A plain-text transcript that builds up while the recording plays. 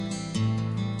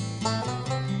Hi,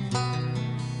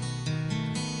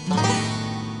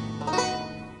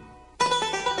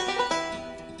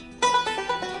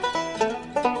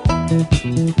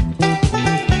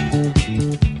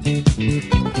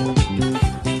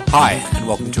 and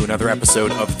welcome to another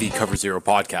episode of the Cover Zero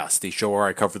podcast, the show where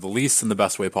I cover the Leafs in the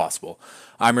best way possible.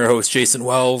 I'm your host, Jason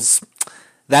Wells.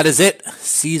 That is it.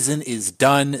 Season is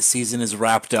done. Season is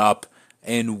wrapped up,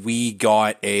 and we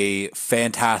got a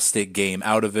fantastic game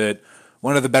out of it.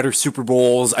 One of the better Super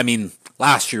Bowls. I mean,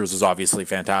 last year's was obviously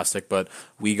fantastic, but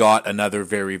we got another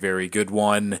very, very good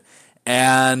one.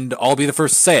 And I'll be the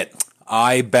first to say it.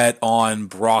 I bet on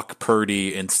Brock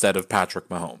Purdy instead of Patrick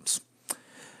Mahomes.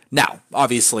 Now,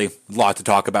 obviously, a lot to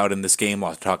talk about in this game, a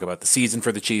lot to talk about the season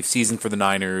for the Chiefs, season for the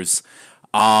Niners,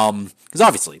 because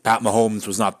obviously, Pat Mahomes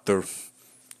was not the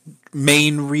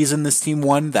main reason this team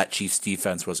won. That Chiefs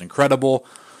defense was incredible,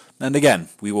 and again,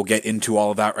 we will get into all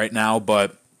of that right now,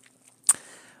 but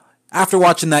after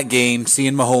watching that game,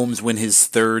 seeing Mahomes win his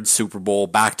third Super Bowl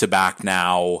back-to-back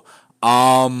now,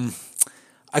 I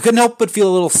couldn't help but feel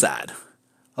a little sad.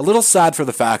 A little sad for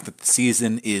the fact that the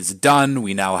season is done.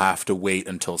 We now have to wait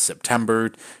until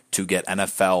September to get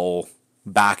NFL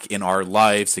back in our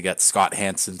lives, to get Scott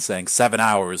Hansen saying 7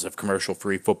 hours of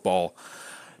commercial-free football.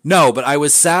 No, but I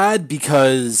was sad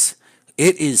because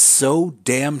it is so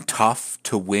damn tough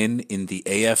to win in the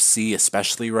AFC,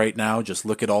 especially right now. Just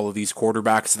look at all of these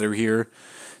quarterbacks that are here.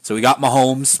 So we got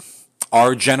Mahomes,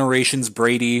 our generation's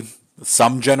Brady,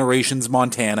 some generation's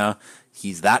Montana.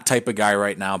 He's that type of guy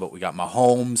right now, but we got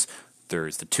Mahomes.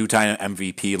 There's the two-time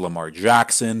MVP Lamar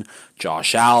Jackson,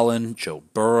 Josh Allen, Joe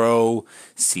Burrow,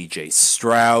 CJ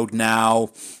Stroud now.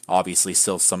 Obviously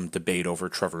still some debate over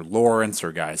Trevor Lawrence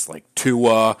or guys like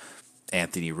Tua.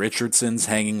 Anthony Richardson's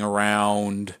hanging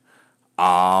around.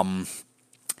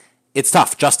 It's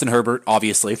tough. Justin Herbert,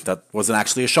 obviously, that wasn't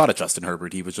actually a shot at Justin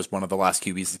Herbert. He was just one of the last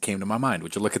QBs that came to my mind.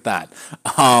 Would you look at that?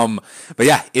 But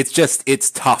yeah,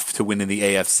 it's tough to win in the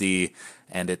AFC,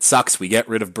 and it sucks. We get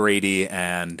rid of Brady,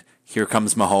 and here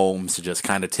comes Mahomes to just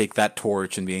kind of take that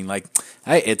torch and being like,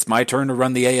 hey, it's my turn to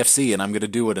run the AFC, and I'm going to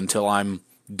do it until I'm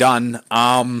done.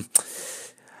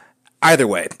 Either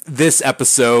way, this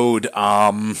episode,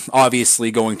 obviously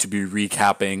going to be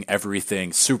recapping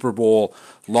everything Super Bowl,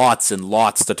 lots and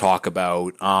lots to talk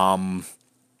about,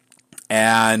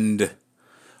 and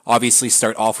obviously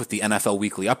start off with the NFL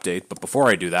Weekly Update. But before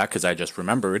I do that, because I just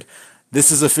remembered,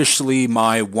 this is officially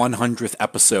my 100th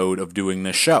episode of doing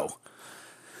this show.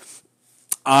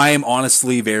 I'm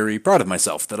honestly very proud of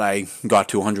myself that I got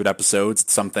to 100 episodes.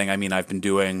 It's something, I've been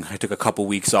doing. I took a couple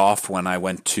weeks off when I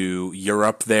went to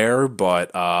Europe there,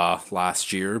 but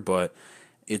last year, but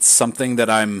it's something that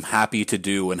I'm happy to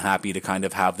do and happy to kind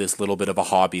of have this little bit of a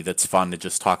hobby that's fun to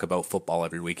just talk about football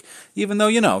every week. Even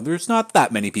though, there's not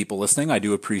that many people listening, I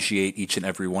do appreciate each and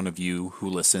every one of you who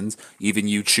listens. Even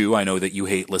you, Chew, I know that you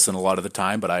hate listen a lot of the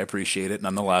time, but I appreciate it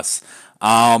nonetheless.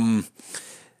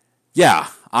 Yeah,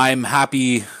 I'm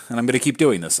happy, and I'm going to keep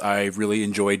doing this. I really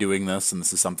enjoy doing this, and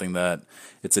this is something that,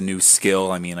 it's a new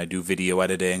skill. I do video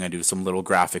editing, I do some little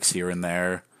graphics here and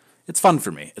there. It's fun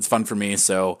for me.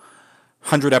 So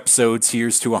 100 episodes,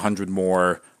 here's to 100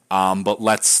 more, but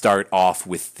let's start off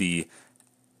with the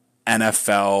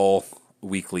NFL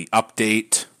Weekly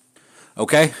Update.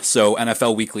 Okay, so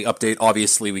NFL Weekly Update,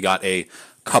 obviously we got a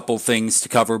couple things to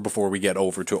cover before we get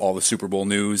over to all the Super Bowl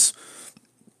news.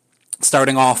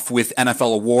 Starting off with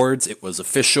NFL awards, it was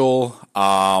official.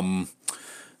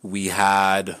 We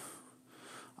had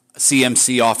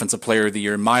CMC Offensive Player of the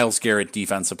Year, Myles Garrett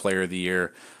Defensive Player of the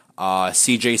Year,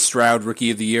 CJ Stroud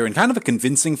Rookie of the Year, in kind of a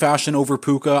convincing fashion over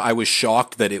Puka. I was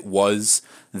shocked that it was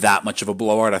that much of a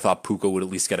blowout. I thought Puka would at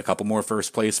least get a couple more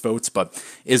first place votes, but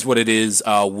is what it is.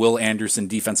 Will Anderson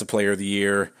Defensive Player of the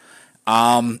Year,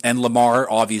 and Lamar,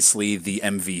 obviously the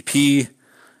MVP.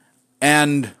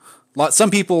 And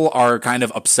some people are kind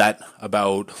of upset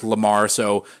about Lamar,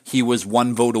 so he was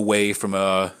one vote away from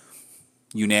a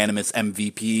unanimous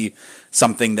MVP,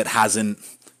 something that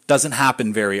doesn't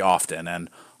happen very often, and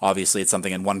obviously it's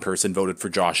something, and one person voted for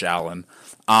Josh Allen.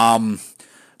 But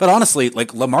honestly,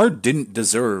 Lamar didn't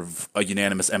deserve a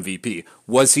unanimous MVP.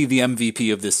 Was he the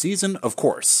MVP of this season? Of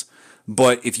course.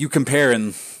 But if you compare,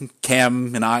 and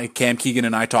Cam Keegan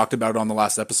and I talked about it on the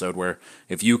last episode, where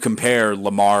if you compare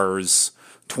Lamar's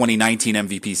 2019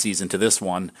 MVP season to this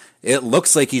one, it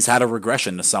looks like he's had a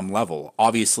regression to some level.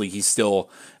 Obviously, he's still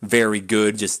very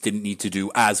good, just didn't need to do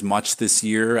as much this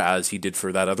year as he did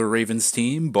for that other Ravens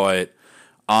team, but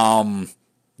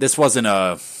this wasn't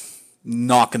a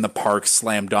knock in the park,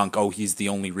 slam dunk, oh, he's the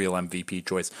only real MVP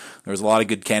choice. There's a lot of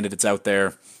good candidates out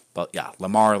there. But yeah,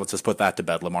 Lamar, let's just put that to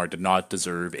bed. Lamar did not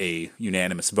deserve a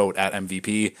unanimous vote at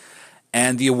MVP.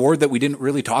 And the award that we didn't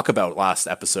really talk about last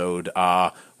episode,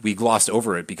 we glossed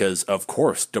over it because, of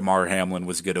course, Damar Hamlin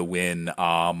was going to win.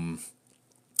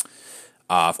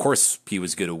 Of course, he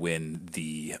was going to win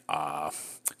the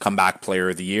comeback player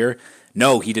of the year.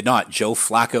 No, he did not. Joe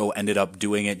Flacco ended up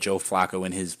doing it. Joe Flacco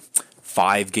in his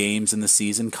 5 games in the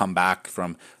season come back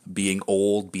from being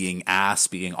old, being ass,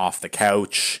 being off the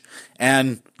couch.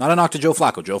 And not a knock to Joe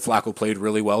Flacco. Joe Flacco played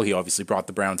really well. He obviously brought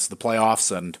the Browns to the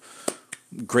playoffs, and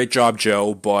great job,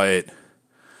 Joe. But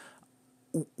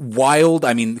wild,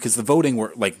 I mean, because the voting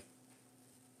were like,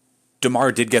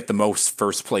 DeMar did get the most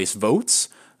first place votes,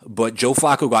 but Joe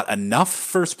Flacco got enough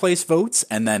first place votes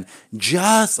and then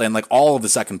like all of the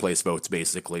second place votes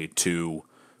basically to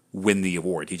win the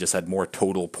award. He just had more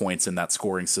total points in that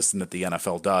scoring system that the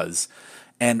NFL does.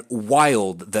 And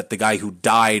wild that the guy who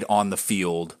died on the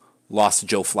field lost to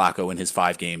Joe Flacco in his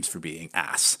 5 games for being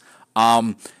ass.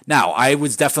 Now, I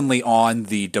was definitely on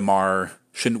the DeMar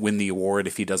shouldn't win the award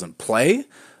if he doesn't play,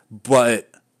 but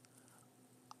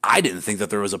I didn't think that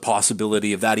there was a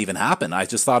possibility of that even happen. I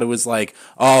just thought it was like,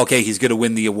 oh, okay, he's going to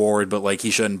win the award, but like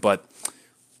he shouldn't. But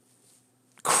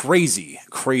crazy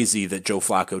that Joe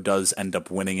Flacco does end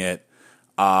up winning it.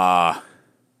 Good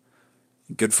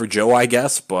for Joe, I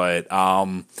guess, but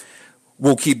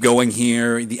we'll keep going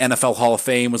here. The NFL Hall of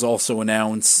Fame was also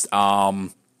announced.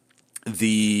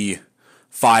 The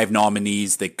 5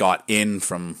 nominees that got in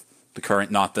from the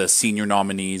current, not the senior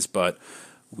nominees, but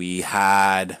we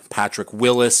had Patrick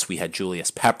Willis, we had Julius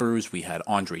Peppers, we had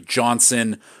Andre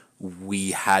Johnson,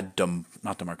 we had Dwight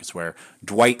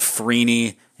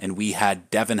Freeney, and we had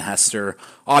Devin Hester.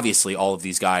 Obviously, all of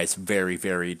these guys very,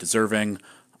 very deserving.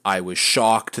 I was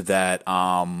shocked that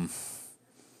I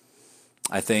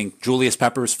think Julius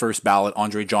Peppers first ballot,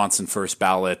 Andre Johnson first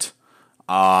ballot.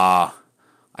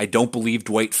 I don't believe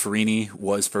Dwight Freeney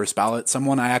was first ballot.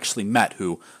 Someone I actually met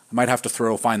who I might have to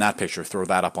find that picture, throw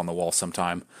that up on the wall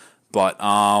sometime. But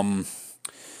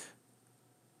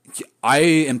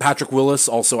and Patrick Willis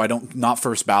also, not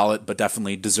first ballot, but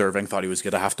definitely deserving. Thought he was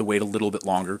going to have to wait a little bit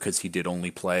longer because he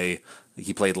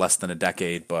played less than a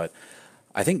decade. But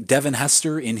I think Devin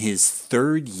Hester in his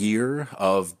 3rd year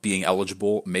of being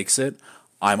eligible makes it.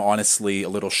 I'm honestly a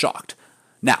little shocked.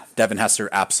 Now, Devin Hester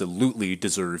absolutely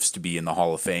deserves to be in the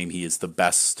Hall of Fame. He is the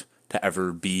best to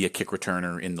ever be a kick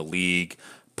returner in the league.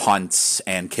 Punts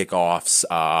and kickoffs.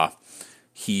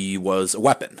 He was a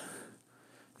weapon.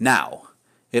 Now,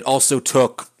 it also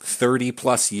took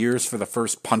 30-plus years for the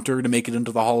first punter to make it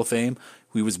into the Hall of Fame.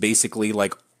 He was basically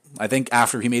like, I think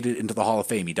after he made it into the Hall of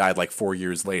Fame, he died like 4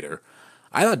 years later.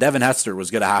 I thought Devin Hester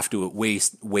was going to have to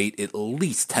wait at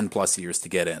least 10-plus years to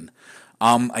get in.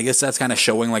 I guess that's kind of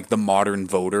showing like the modern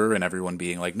voter and everyone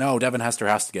being like, no, Devin Hester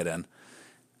has to get in.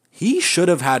 He should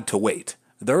have had to wait.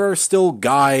 There are still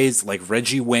guys like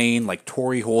Reggie Wayne, like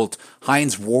Torrey Holt.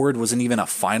 Hines Ward wasn't even a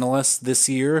finalist this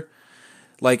year.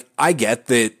 Like, I get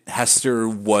that Hester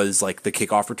was like the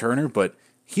kickoff returner, but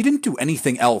he didn't do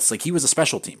anything else. Like, he was a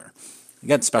special teamer.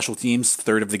 Again, special teams,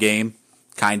 1/3 of the game,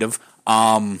 kind of.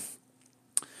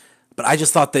 But I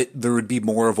just thought that there would be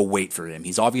more of a wait for him.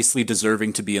 He's obviously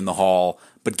deserving to be in the Hall,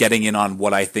 but getting in on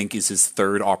what I think is his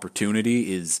 3rd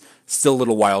opportunity is still a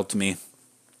little wild to me.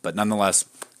 But nonetheless,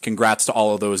 congrats to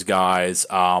all of those guys.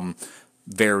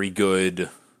 Very good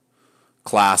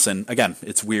class. And again,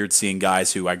 it's weird seeing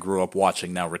guys who I grew up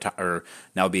watching now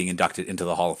now being inducted into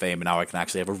the Hall of Fame, and now I can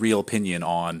actually have a real opinion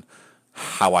on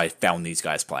how I found these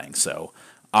guys playing. So,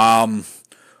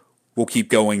 we'll keep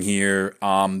going here.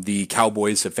 The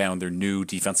Cowboys have found their new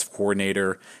defensive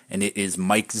coordinator, and it is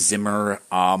Mike Zimmer.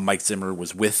 Mike Zimmer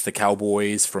was with the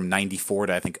Cowboys from 94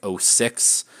 to, I think,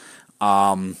 06.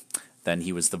 Then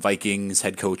he was the Vikings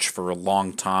head coach for a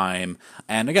long time.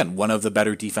 And again, one of the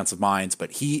better defensive minds,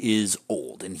 but he is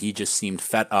old, and he just seemed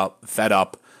fed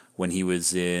up when he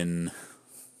was in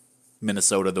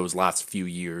Minnesota those last few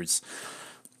years.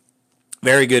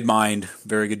 Very good mind,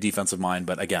 very good defensive mind,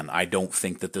 but again, I don't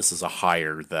think that this is a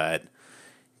hire that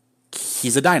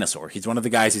he's a dinosaur. He's one of the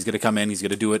guys, he's going to come in, he's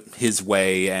going to do it his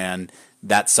way, and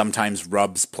that sometimes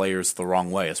rubs players the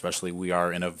wrong way, especially we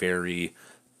are in a very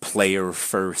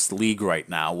player-first league right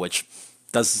now, which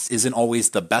isn't always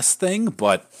the best thing,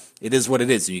 but it is what it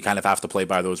is, and you kind of have to play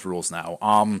by those rules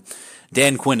now.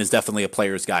 Dan Quinn is definitely a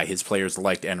player's guy. His players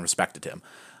liked and respected him.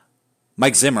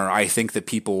 Mike Zimmer, I think that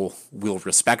people will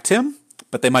respect him,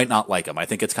 but they might not like him. I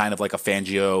think it's kind of like a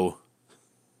Fangio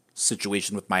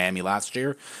situation with Miami last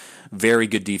year. Very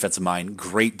good defensive mind,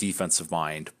 great defensive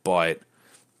mind, but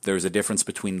there's a difference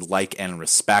between like and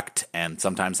respect, and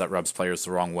sometimes that rubs players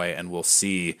the wrong way, and we'll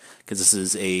see, because this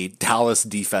is a Dallas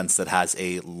defense that has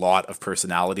a lot of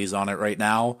personalities on it right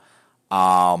now,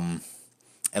 and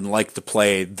like to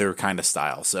play their kind of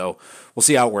style. So we'll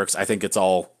see how it works. I think it's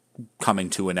all coming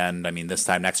to an end. I mean, this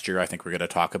time next year, I think we're going to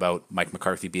talk about Mike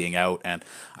McCarthy being out, and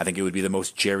I think it would be the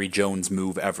most Jerry Jones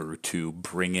move ever to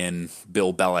bring in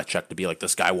Bill Belichick to be like,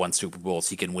 this guy won Super Bowls,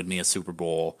 he can win me a Super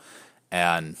Bowl,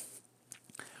 and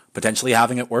potentially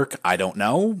having it work. I don't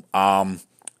know.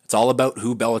 It's all about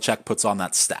who Belichick puts on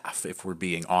that staff, if we're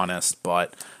being honest.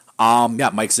 But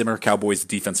Mike Zimmer, Cowboys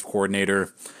defensive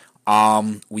coordinator.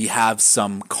 We have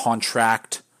some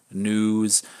contract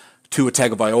news. Tua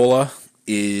Tagovailoa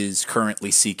is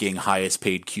currently seeking highest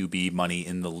paid QB money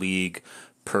in the league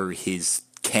per his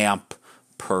camp,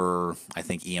 per, I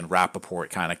think, Ian Rappaport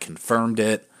kind of confirmed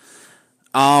it.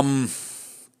 I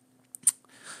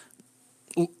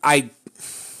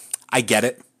get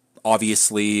it.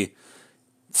 Obviously,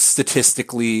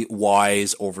 statistically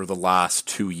wise, over the last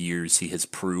 2 years, he has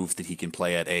proved that he can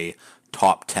play at a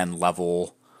top 10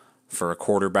 level for a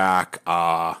quarterback.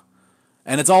 And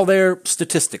it's all there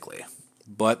statistically.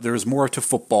 But there's more to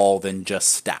football than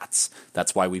just stats.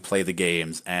 That's why we play the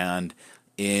games. And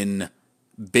in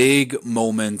big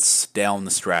moments down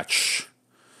the stretch,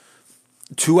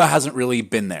 Tua hasn't really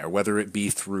been there, whether it be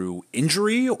through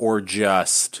injury or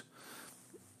just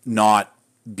not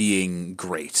being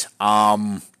great.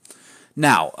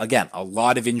 Now, again, a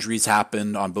lot of injuries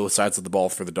happened on both sides of the ball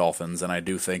for the Dolphins, and I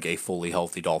do think a fully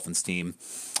healthy Dolphins team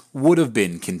would have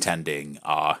been contending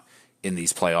in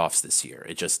these playoffs this year.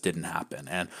 It just didn't happen.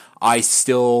 And I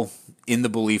still, in the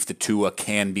belief that Tua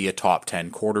can be a top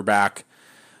 10 quarterback.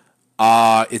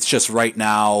 It's just right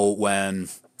now when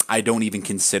I don't even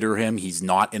consider him. He's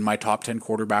not in my top 10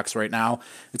 quarterbacks right now.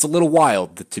 It's a little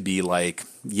wild to be like,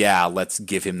 yeah, let's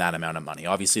give him that amount of money.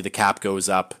 Obviously, the cap goes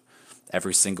up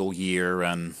every single year,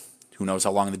 and who knows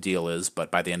how long the deal is, but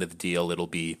by the end of the deal,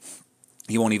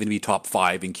 he won't even be top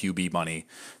 5 in QB money.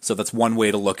 So that's one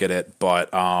way to look at it,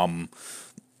 but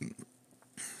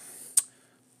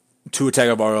Tua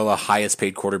Tagovailoa, highest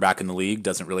paid quarterback in the league,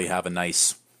 doesn't really have a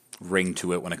nice ring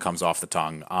to it when it comes off the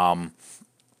tongue.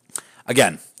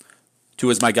 Again,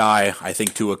 Tua's my guy. I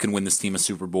think Tua can win this team a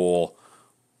Super Bowl.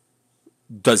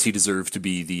 Does he deserve to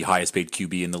be the highest paid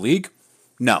QB in the league?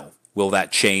 No. Will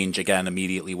that change again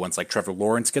immediately once like Trevor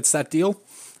Lawrence gets that deal?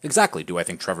 Exactly. Do I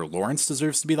think Trevor Lawrence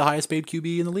deserves to be the highest paid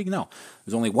QB in the league? No.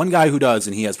 There's only one guy who does,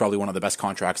 and he has probably one of the best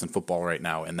contracts in football right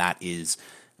now, and that is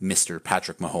Mr.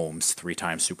 Patrick Mahomes,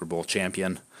 3-time Super Bowl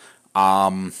champion.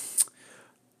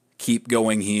 Keep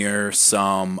going here.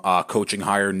 Some coaching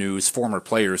hire news. Former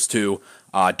players, too.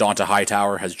 Donta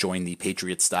Hightower has joined the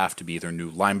Patriots staff to be their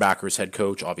new linebackers head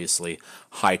coach. Obviously,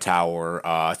 Hightower,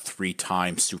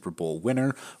 3-time Super Bowl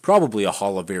winner. Probably a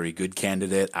Hall of Very Good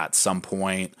candidate at some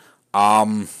point. He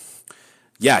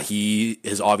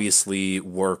has obviously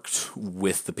worked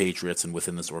with the Patriots and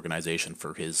within this organization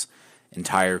for his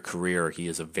entire career. He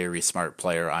is a very smart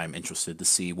player. I'm interested to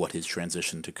see what his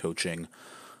transition to coaching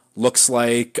looks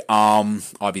like.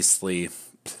 Obviously,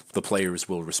 the players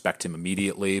will respect him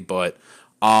immediately, but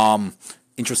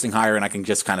interesting hire, and I can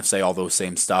just kind of say all those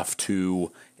same stuff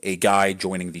to a guy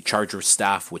joining the Chargers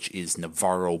staff, which is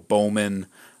Navarro Bowman.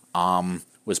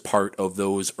 Was part of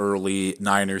those early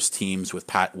Niners teams with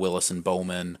Pat Willis and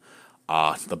Bowman,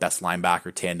 the best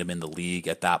linebacker tandem in the league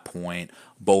at that point.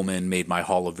 Bowman made my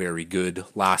Hall of Very Good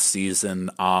last season.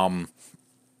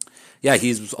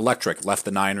 He's electric. Left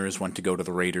the Niners, went to go to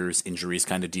the Raiders. Injuries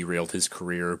kind of derailed his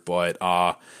career, but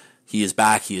he is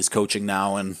back. He is coaching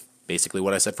now, and basically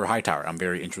what I said for Hightower. I'm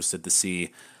very interested to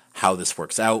see how this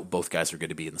works out. Both guys are going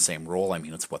to be in the same role. I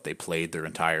mean, it's what they played their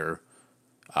entire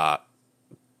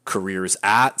careers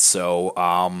at. So,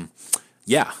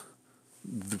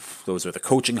 those are the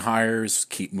coaching hires.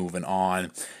 Keep moving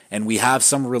on. And we have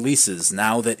some releases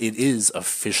now that it is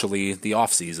officially the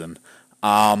offseason.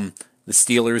 The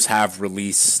Steelers have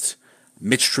released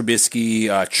Mitch Trubisky,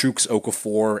 Chuks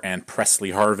Okafor, and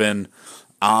Presley Harvin.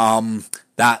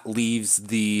 That leaves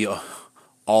the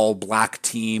all-black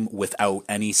team without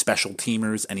any special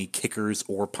teamers, any kickers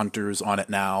or punters on it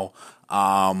now.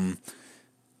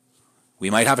 We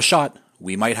might have a shot.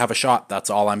 That's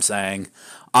all I'm saying.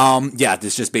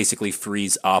 This just basically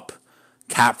frees up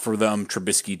cap for them.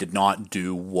 Trubisky did not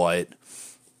do what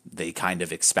they kind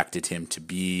of expected him to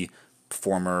be.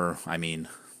 First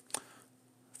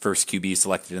QB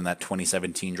selected in that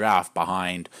 2017 draft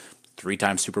behind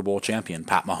 3-time Super Bowl champion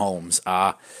Pat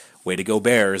Mahomes. Way to go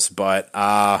Bears. But,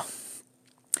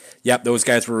 those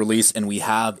guys were released, and we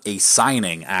have a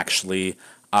signing, actually.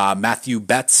 Matthew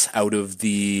Betts out of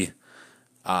the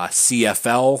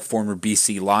CFL, former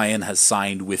BC Lion, has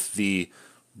signed with the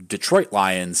Detroit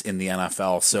Lions in the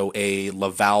NFL. So a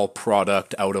Laval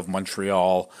product out of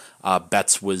Montreal.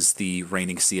 Betts was the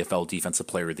reigning CFL Defensive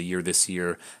Player of the Year this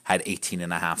year, had 18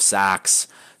 and a half sacks.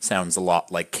 Sounds a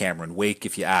lot like Cameron Wake,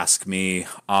 if you ask me.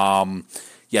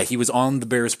 Yeah, he was on the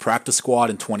Bears practice squad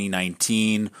in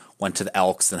 2019, went to the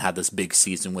Elks and had this big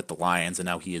season with the Lions, and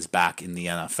now he is back in the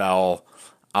NFL.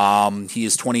 He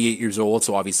is 28 years old,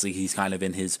 so obviously he's kind of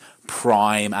in his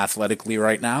prime athletically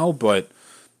right now, but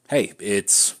hey,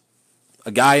 it's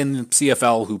a guy in the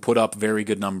CFL who put up very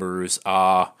good numbers,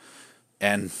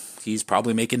 and he's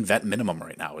probably making vet minimum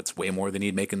right now. It's way more than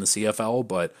he'd make in the CFL,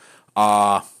 but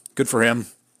good for him.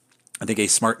 I think a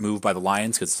smart move by the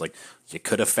Lions, because like you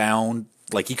could have found,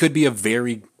 like he could be a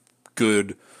very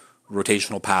good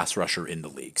rotational pass rusher in the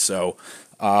league. So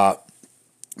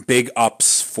big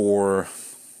ups for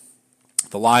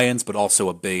the Lions, but also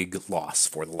a big loss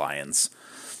for the Lions.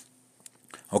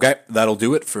 Okay, that'll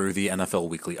do it for the NFL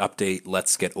Weekly Update.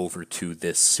 Let's get over to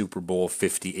this Super Bowl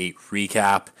 58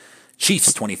 recap.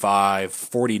 Chiefs 25,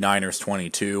 49ers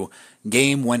 22.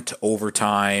 Game went to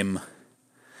overtime.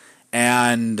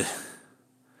 And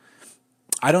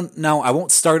I don't know, I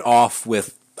won't start off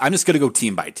with, I'm just going to go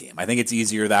team by team. I think it's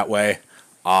easier that way.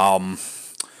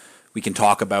 We can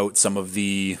talk about some of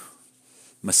the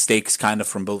mistakes kind of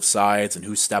from both sides and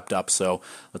who stepped up. So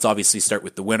let's obviously start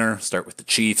with the winner, start with the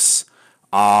Chiefs.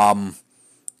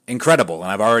 Incredible.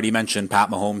 And I've already mentioned Pat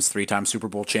Mahomes, 3-time Super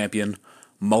Bowl champion,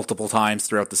 multiple times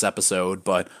throughout this episode,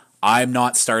 but I'm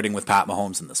not starting with Pat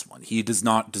Mahomes in this one. He does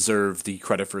not deserve the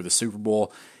credit for the Super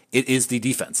Bowl. It is the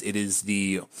defense. It is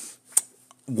the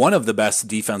one of the best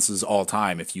defenses all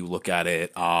time. If you look at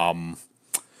it, I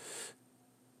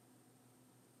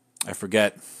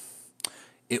forget.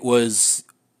 It was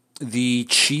the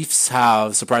Chiefs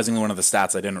have, surprisingly, one of the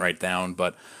stats I didn't write down,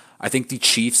 but I think the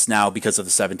Chiefs now, because of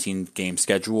the 17-game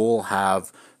schedule,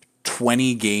 have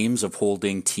 20 games of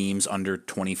holding teams under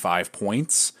 25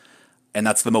 points, and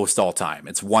that's the most all time.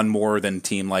 It's one more than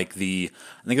team like I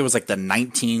think it was like the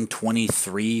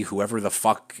 1923, whoever the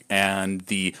fuck, and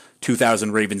the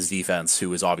 2000 Ravens defense,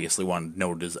 who is obviously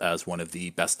noted as one of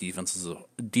the best defenses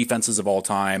of all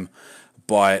time.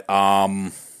 But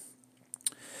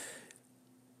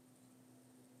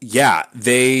yeah,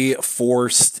 the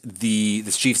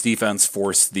Chiefs defense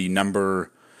forced the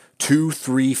number 2,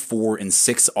 3, 4, and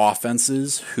 6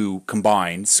 offenses, who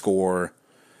combined score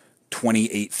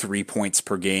 28 3-points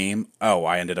per game. Oh,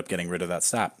 I ended up getting rid of that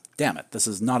stat. Damn it, this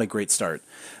is not a great start.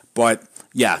 But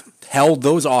yeah, held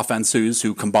those offenses,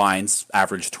 who combined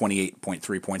averaged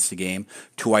 28.3 points a game,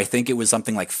 to I think it was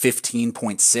something like 15.6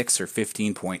 or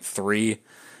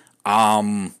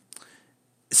 15.3.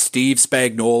 Steve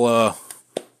Spagnuolo,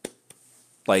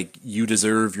 like, you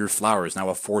deserve your flowers. Now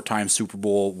a 4-time Super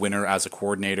Bowl winner as a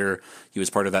coordinator. He was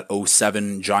part of that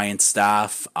 2007 Giants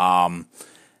staff.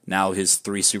 Now his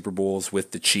 3 Super Bowls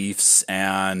with the Chiefs,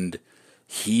 and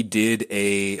he did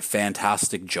a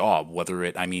fantastic job.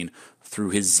 Through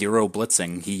his zero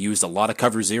blitzing, he used a lot of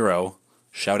cover zero.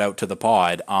 Shout out to the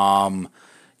pod.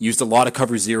 Used a lot of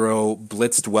cover zero,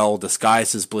 blitzed well,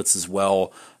 disguised his blitzes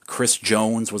well. Chris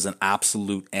Jones was an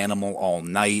absolute animal all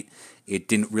night. It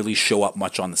didn't really show up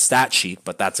much on the stat sheet,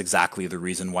 but that's exactly the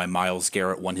reason why Myles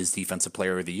Garrett won his Defensive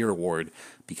Player of the Year award,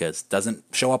 because it doesn't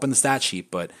show up in the stat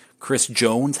sheet, but Chris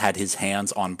Jones had his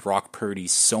hands on Brock Purdy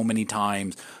so many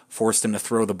times, forced him to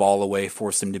throw the ball away,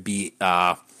 forced him to be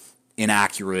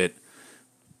inaccurate.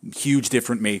 Huge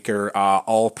difference maker.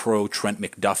 All-pro Trent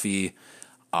McDuffie.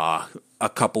 A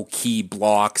couple key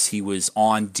blocks. He was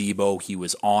on Debo. He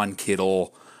was on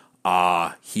Kittle.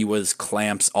 He was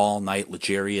clamps all night.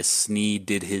 L'Jarius Sneed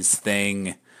did his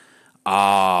thing.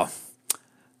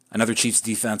 Another Chiefs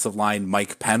defensive line,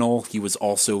 Mike Pennell, he was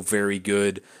also very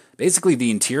good. Basically,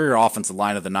 the interior offensive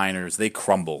line of the Niners, they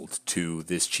crumbled to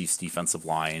this Chiefs defensive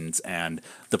lines and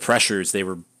the pressures they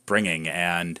were bringing,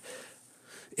 and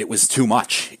it was too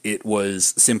much. It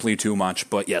was simply too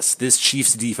much. But yes, this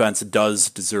Chiefs defense does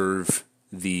deserve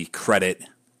the credit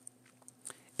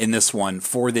in this one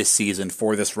for this season,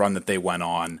 for this run that they went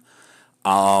on.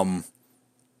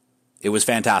 It was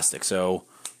fantastic. So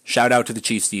shout out to the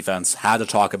Chiefs defense. Had to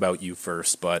talk about you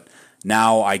first, but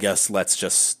now I guess let's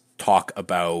just talk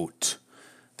about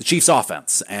the Chiefs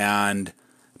offense. And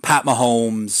Pat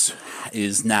Mahomes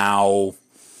is now,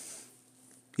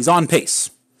 he's on pace.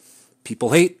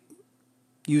 People hate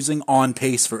using on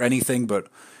pace for anything, but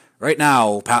right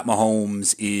now Pat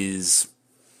Mahomes is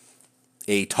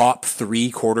a top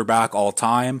 3 quarterback all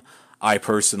time. I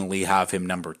personally have him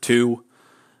number 2.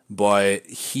 but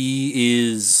he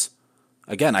is,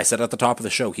 again, I said at the top of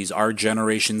the show, he's our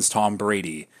generation's Tom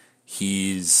Brady.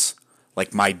 He's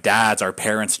like my dad's, our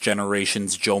parents'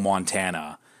 generation's Joe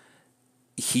Montana.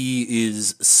 He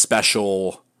is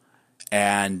special,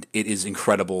 and it is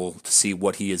incredible to see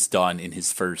what he has done in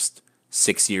his first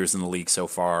 6 years in the league so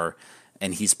far.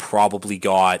 And he's probably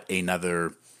got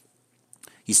another,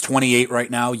 he's 28 right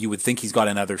now. You would think he's got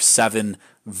another 7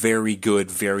 very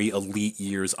good, very elite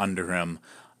years under him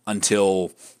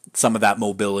until some of that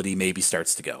mobility maybe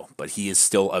starts to go. But he is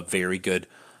still a very good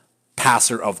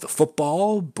passer of the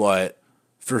football. But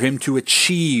for him to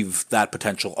achieve that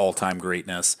potential all-time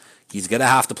greatness, he's going to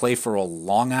have to play for a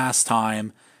long-ass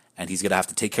time, and he's going to have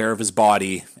to take care of his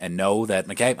body and know that,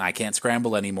 okay, I can't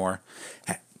scramble anymore.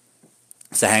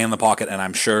 So hang in the pocket, and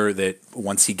I'm sure that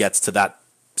once he gets to that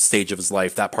stage of his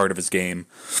life, that part of his game,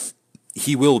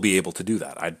 he will be able to do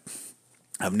that. I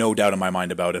have no doubt in my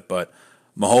mind about it, but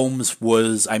Mahomes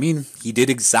was, I mean, he did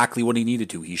exactly what he needed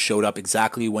to. He showed up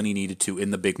exactly when he needed to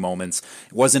in the big moments.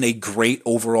 It wasn't a great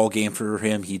overall game for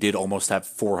him. He did almost have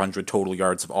 400 total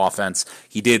yards of offense.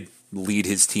 He did lead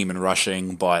his team in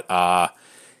rushing, but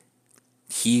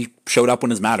he showed up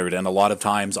when it mattered, and a lot of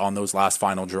times on those last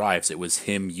final drives, it was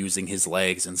him using his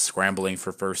legs and scrambling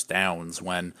for first downs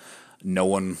when no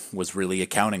one was really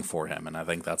accounting for him, and I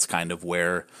think that's kind of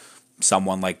where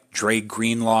someone like Dre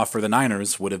Greenlaw for the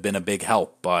Niners would have been a big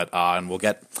help, but and we'll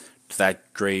get to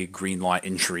that Dre Greenlaw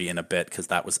injury in a bit because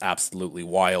that was absolutely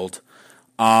wild.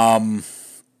 And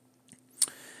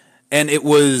it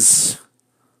was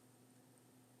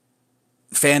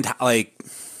fantastic, like,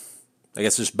 I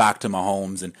guess just back to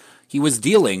Mahomes, and he was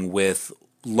dealing with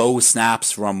low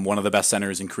snaps from one of the best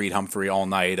centers in Creed Humphrey all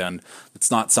night, and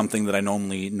it's not something that I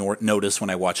normally notice when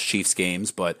I watch Chiefs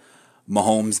games, but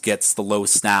Mahomes gets the low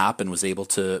snap and was able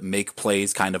to make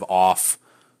plays kind of off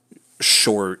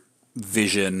short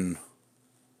vision.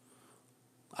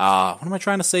 What am I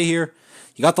trying to say here?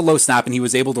 He got the low snap, and he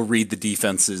was able to read the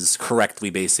defenses correctly,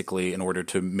 basically, in order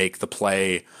to make the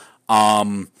play.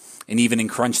 And even in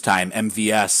crunch time,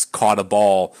 MVS caught a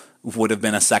ball, would have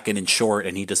been a second and short,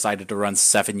 and he decided to run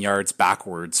 7 yards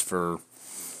backwards for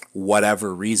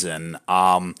whatever reason.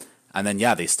 And then,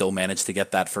 yeah, they still managed to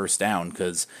get that first down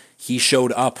because he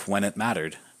showed up when it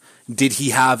mattered. Did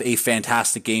he have a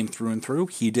fantastic game through and through?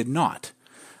 He did not.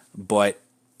 But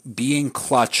being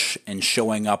clutch and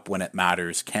showing up when it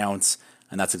matters counts,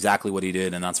 and that's exactly what he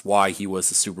did, and that's why he was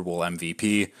the Super Bowl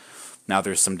MVP. Now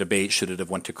there's some debate, should it have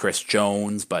went to Chris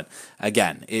Jones? But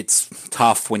again, it's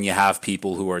tough when you have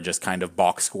people who are just kind of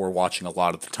box score watching a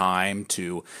lot of the time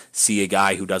to see a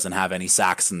guy who doesn't have any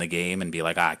sacks in the game and be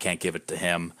like, I can't give it to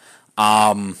him.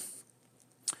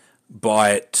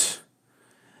 But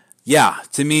yeah,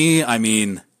 to me, I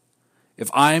mean, if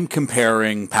I'm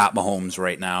comparing Pat Mahomes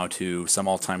right now to some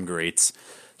all-time greats,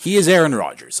 he is Aaron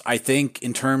Rodgers. I think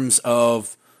in terms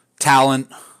of talent,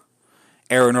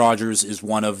 Aaron Rodgers is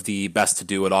one of the best to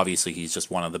do it. Obviously, he's just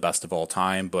one of the best of all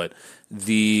time, but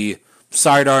the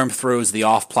sidearm throws, the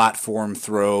off-platform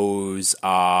throws,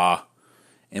 and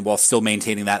while still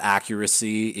maintaining that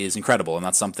accuracy is incredible, and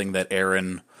that's something that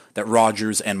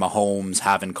Rodgers and Mahomes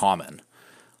have in common.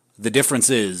 The difference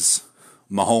is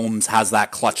Mahomes has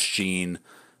that clutch gene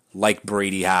like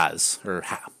Brady has,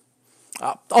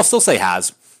 I'll still say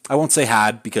has. I won't say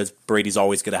had, because Brady's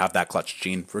always going to have that clutch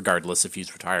gene, regardless if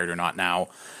he's retired or not now.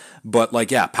 But,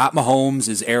 like, yeah, Pat Mahomes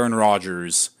is Aaron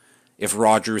Rodgers if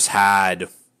Rodgers had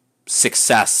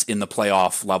success in the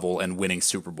playoff level and winning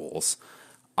Super Bowls,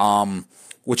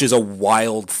 which is a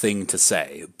wild thing to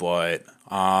say. But,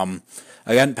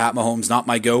 again, Pat Mahomes, not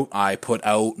my GOAT. I put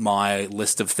out my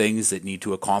list of things that need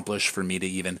to accomplish for me to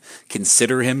even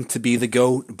consider him to be the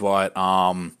GOAT, but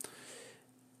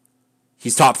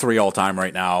he's top 3 all time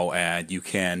right now, and you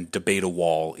can debate a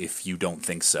wall if you don't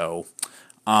think so.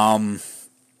 Couple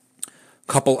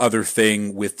other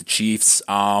thing with the Chiefs.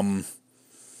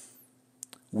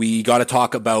 We got to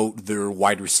talk about their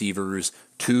wide receivers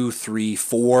 2, 3,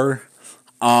 4.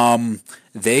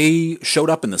 They showed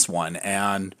up in this one,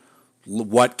 and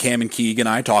what Cam and Keegan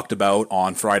and I talked about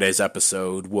on Friday's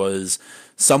episode was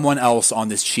someone else on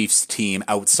this Chiefs team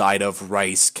outside of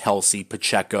Rice, Kelsey,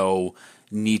 Pacheco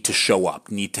need to show up,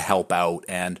 need to help out,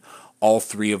 and all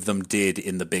 3 of them did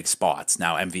in the big spots.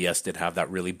 Now, MVS did have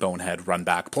that really bonehead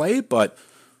run-back play, but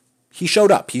he showed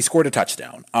up. He scored a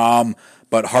touchdown.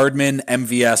 But Hardman,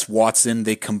 MVS, Watson,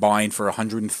 they combined for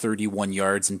 131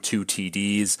 yards and 2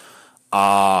 TDs,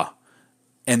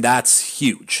 and that's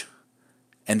huge.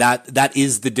 And that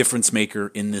is the difference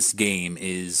maker in this game,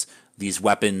 is these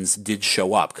weapons did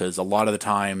show up, because a lot of the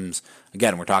times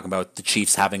Again, we're talking about the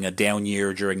Chiefs having a down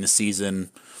year during the season.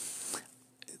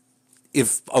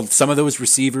 If of some of those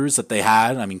receivers that they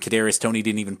had, I mean, Kadarius Toney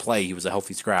didn't even play; he was a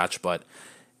healthy scratch. But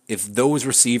if those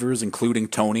receivers, including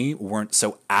Toney, weren't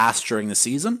so ass during the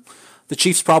season, the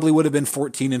Chiefs probably would have been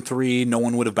 14-3. No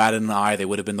one would have batted an eye. They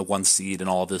would have been the 1 seed, and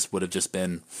all of this would have just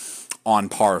been on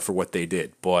par for what they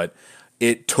did. But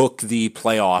it took the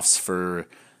playoffs for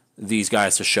these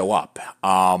guys to show up,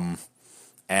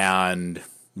 and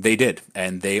they did.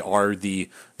 And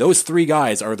those 3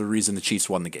 guys are the reason the Chiefs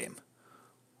won the game.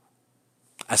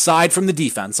 Aside from the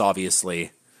defense,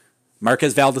 obviously,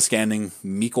 Marquez Valdes-Scantling,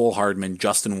 Mecole Hardman,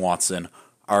 Justin Watson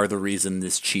are the reason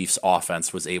this Chiefs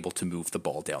offense was able to move the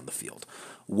ball down the field.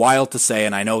 Wild to say,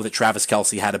 and I know that Travis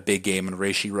Kelce had a big game and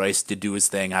Rashee Rice did do his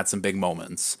thing, had some big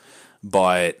moments,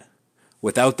 but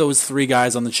without those 3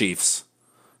 guys on the Chiefs,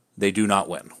 they do not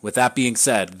win. With that being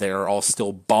said, they are all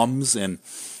still bums and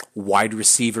wide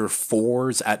receiver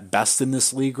 4s at best in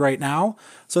this league right now,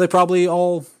 so they probably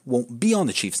all won't be on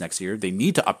the Chiefs next year. They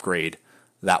need to upgrade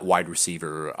that wide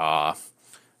receiver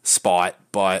spot,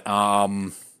 but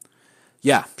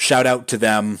yeah, shout out to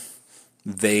them.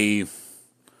 Those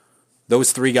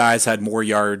 3 guys had more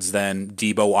yards than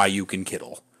Debo, Ayuk, and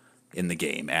Kittle in the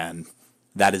game, and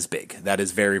that is big. That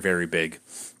is very, very big.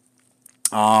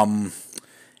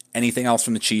 Anything else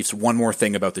from the Chiefs? One more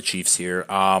thing about the Chiefs here.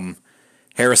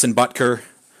 Harrison Butker,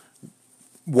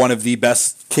 one of the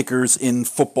best kickers in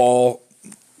football,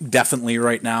 definitely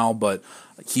right now, but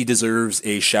he deserves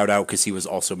a shout-out because he was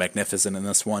also magnificent in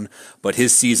this one. But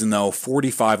his season, though,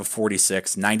 45 of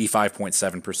 46,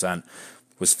 95.7%,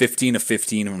 was 15 of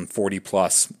 15 from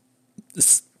 40+,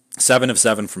 7 of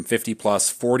 7 from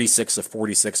 50+, 46 of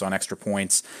 46 on extra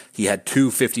points. He had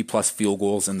 2 50+ field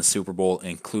goals in the Super Bowl,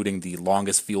 including the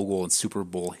longest field goal in Super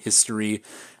Bowl history.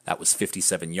 That was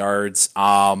 57 yards.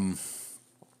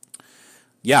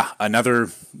 Yeah, another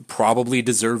probably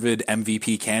deserved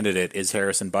MVP candidate is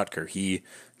Harrison Butker. He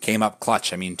came up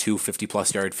clutch. I mean, 2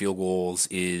 50+ yard field goals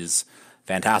is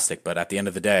fantastic, but at the end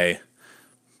of the day,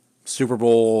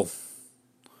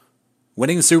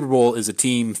 winning the Super Bowl is a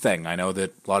team thing. I know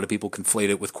that a lot of people conflate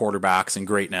it with quarterbacks and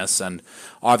greatness, and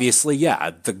obviously,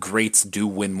 yeah, the greats do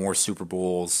win more Super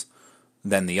Bowls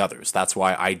than the others. That's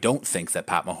why I don't think that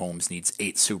Pat Mahomes needs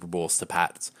 8 Super Bowls to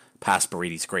pass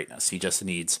Brady's greatness. He just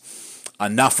needs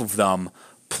enough of them,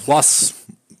 plus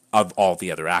of all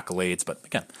the other accolades. But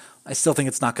again, I still think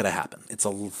it's not going to happen. It's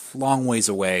a long ways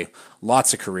away,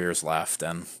 lots of careers left,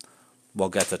 and we'll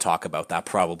get to talk about that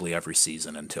probably every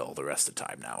season until the rest of the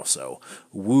time now. So,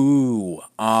 woo.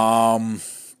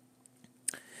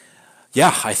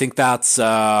 Yeah, I think that's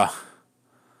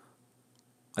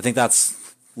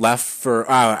left for,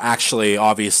 actually,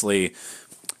 obviously,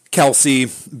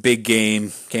 Kelce, big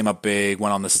game, came up big,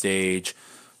 went on the stage.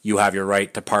 You have your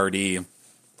right to party.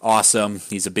 Awesome.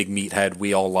 He's a big meathead.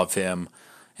 We all love him.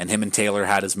 And him and Taylor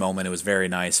had his moment. It was very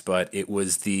nice, but it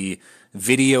was the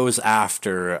videos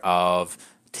after of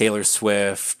Taylor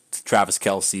Swift, Travis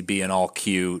Kelce being all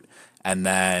cute, and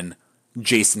then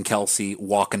Jason Kelce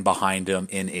walking behind him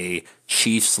in a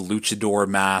Chiefs luchador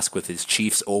mask with his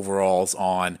Chiefs overalls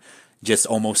on, just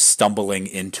almost stumbling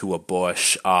into a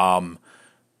bush.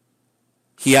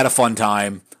 He had a fun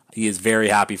time. He is very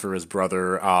happy for his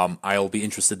brother. I'll be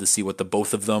interested to see what the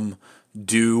both of them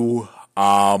do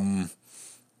for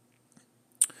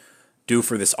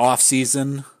this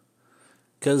offseason,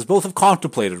 because both have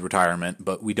contemplated retirement,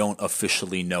 but we don't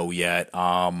officially know yet.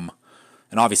 And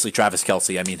obviously Travis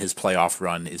Kelce, I mean, his playoff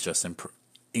run is just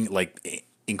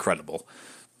incredible.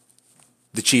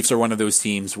 The Chiefs are one of those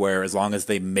teams where as long as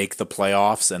they make the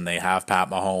playoffs and they have Pat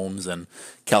Mahomes and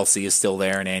Kelce is still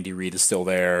there and Andy Reid is still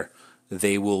there,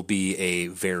 they will be a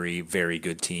very, very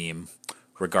good team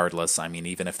regardless. I mean,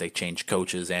 even if they change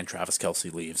coaches and Travis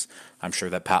Kelce leaves, I'm sure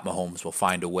that Pat Mahomes will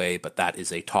find a way, but that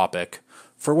is a topic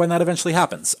for when that eventually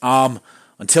happens.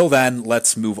 Until then,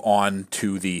 let's move on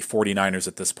to the 49ers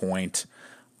at this point.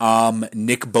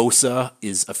 Nick Bosa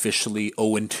is officially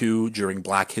 0-2 during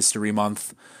Black History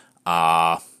Month.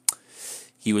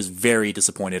 He was very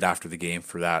disappointed after the game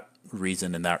for that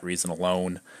reason and that reason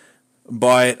alone.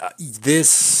 But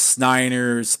this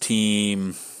Niners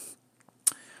team,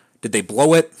 did they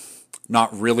blow it?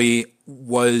 Not really.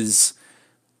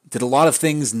 Did a lot of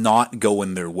things not go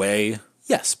in their way?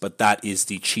 Yes, but that is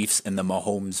the Chiefs and the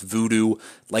Mahomes voodoo,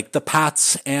 like the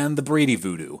Pats and the Brady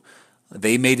voodoo.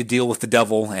 They made a deal with the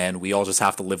devil, and we all just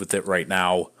have to live with it right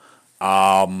now.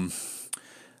 Yeah,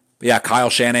 Kyle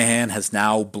Shanahan has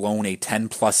now blown a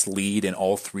 10-plus lead in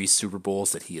all 3 Super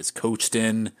Bowls that he has coached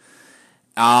in.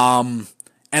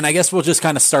 And I guess we'll just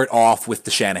kind of start off with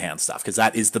the Shanahan stuff, because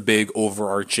that is the big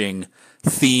overarching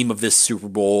theme of this Super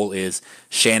Bowl is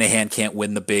Shanahan can't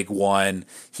win the big one.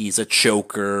 He's a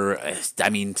choker. I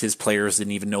mean, his players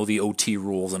didn't even know the OT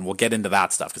rules, and we'll get into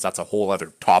that stuff because that's a whole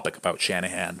other topic about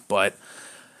Shanahan. But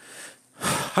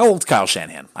how old's Kyle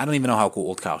Shanahan? I don't even know how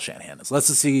old Kyle Shanahan is. Let's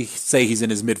just say he's in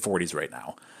his mid-40s right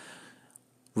now.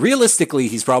 Realistically,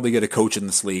 he's probably going to coach in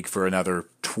this league for another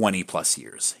 20-plus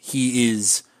years. He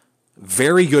is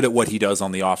very good at what he does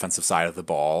on the offensive side of the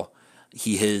ball.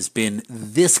 He has been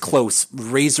this close,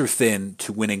 razor thin,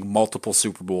 to winning multiple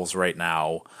Super Bowls right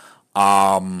now.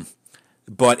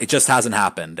 But it just hasn't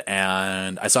happened.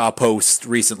 And I saw a post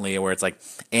recently where it's like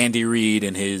Andy Reid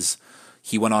and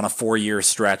he went on a 4-year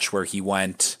stretch where he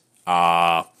went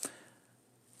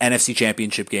NFC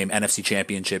Championship game, NFC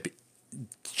Championship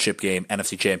game,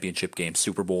 NFC Championship game,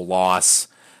 Super Bowl loss.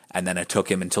 And then it took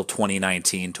him until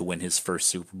 2019 to win his first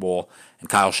Super Bowl. And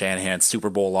Kyle Shanahan, Super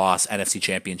Bowl loss, NFC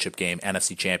Championship game,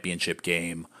 NFC Championship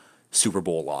game, Super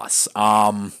Bowl loss.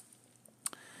 And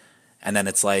then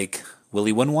it's like, will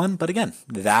he win one? But again,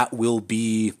 that will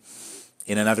be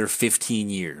in another 15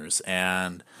 years.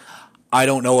 And I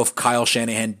don't know if Kyle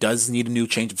Shanahan does need a new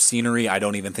change of scenery. I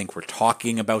don't even think we're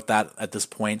talking about that at this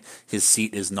point. His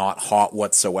seat is not hot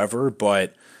whatsoever.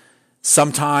 But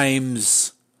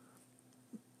sometimes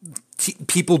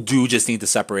people do just need to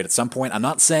separate at some point. I'm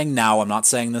not saying now, I'm not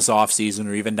saying this offseason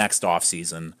or even next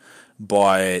offseason,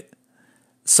 but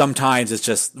sometimes it's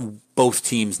just both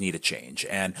teams need a change.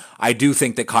 And I do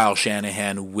think that Kyle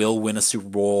Shanahan will win a Super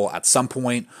Bowl at some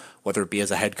point, whether it be as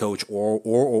a head coach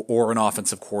or an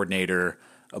offensive coordinator.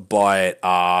 But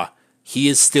he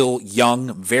is still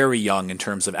young, very young in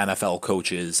terms of NFL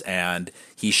coaches, and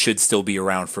he should still be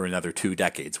around for another 2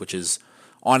 decades, which is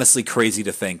honestly crazy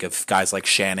to think of guys like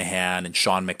Shanahan and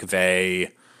Sean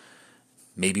McVay,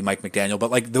 maybe Mike McDaniel,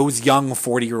 but like those young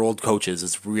 40-year-old coaches,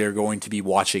 as we are going to be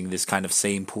watching this kind of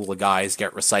same pool of guys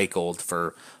get recycled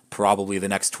for probably the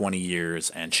next 20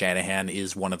 years, and Shanahan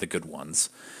is one of the good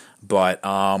ones. But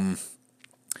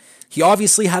he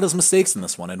obviously had his mistakes in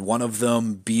this one, and one of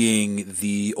them being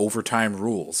the overtime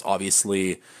rules.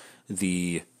 Obviously,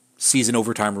 the season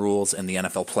overtime rules and the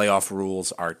NFL playoff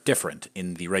rules are different.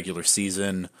 In the regular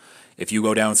season, if you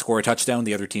go down and score a touchdown,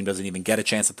 the other team doesn't even get a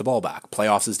chance at the ball back.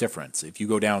 Playoffs is different. If you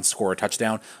go down and score a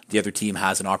touchdown, the other team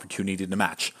has an opportunity to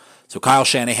match. So Kyle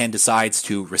Shanahan decides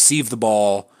to receive the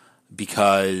ball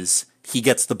because he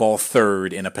gets the ball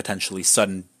third in a potentially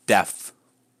sudden death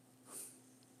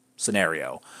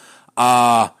scenario.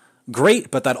 Great,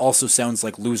 but that also sounds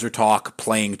like loser talk,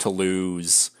 playing to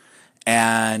lose.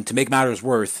 And to make matters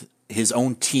worse, his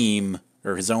own team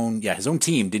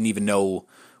didn't even know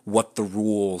what the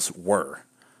rules were,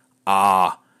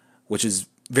 which is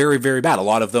very, very bad. A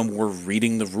lot of them were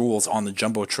reading the rules on the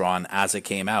Jumbotron as it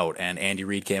came out, and Andy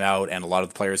Reid came out, and a lot of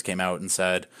the players came out and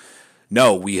said,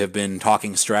 no, we have been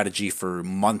talking strategy for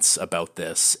months about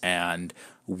this, and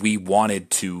we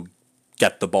wanted to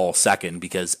get the ball second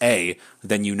because, A,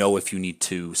 then you know if you need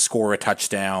to score a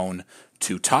touchdown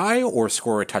to tie or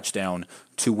score a touchdown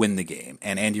to win the game.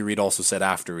 And Andy Reid also said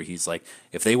after, he's like,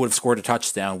 if they would have scored a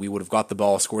touchdown, we would have got the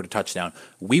ball, scored a touchdown,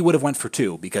 we would have went for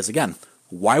 2. Because again,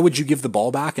 why would you give the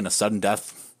ball back in a sudden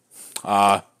death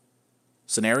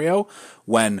scenario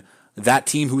when that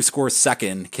team who scores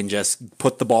second can just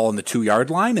put the ball on the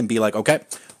 2-yard line and be like, okay,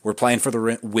 we're playing for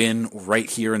the win right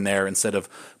here and there, instead of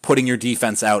putting your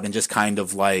defense out and just kind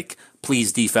of like,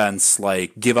 please defense,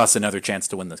 like give us another chance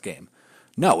to win this game.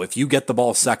 No, if you get the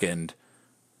ball second,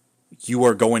 you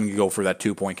are going to go for that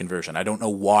 2-point conversion. I don't know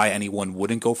why anyone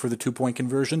wouldn't go for the 2-point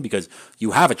conversion, because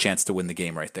you have a chance to win the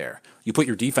game right there. You put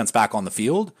your defense back on the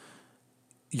field,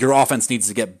 your offense needs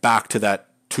to get back to that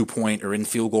 2-point or in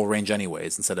field goal range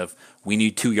anyways, instead of we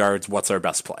need 2 yards, what's our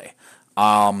best play?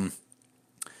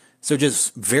 So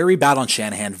just very bad on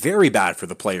Shanahan, very bad for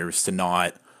the players to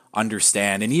not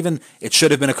understand. And even it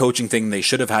should have been a coaching thing. They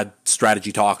should have had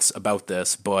strategy talks about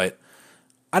this, but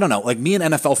I don't know, like me, an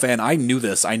NFL fan, I knew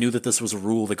this. I knew that this was a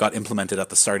rule that got implemented at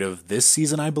the start of this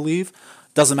season, I believe.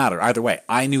 Doesn't matter. Either way,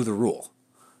 I knew the rule.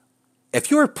 If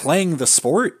you're playing the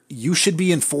sport, you should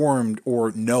be informed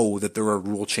or know that there are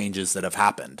rule changes that have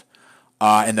happened.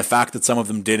 And the fact that some of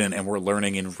them didn't and we're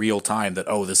learning in real time that,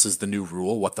 oh, this is the new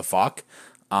rule, what the fuck?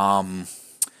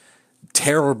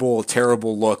 Terrible,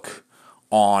 terrible look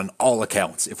on all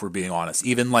accounts, if we're being honest.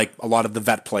 Even like a lot of the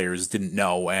vet players didn't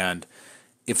know, and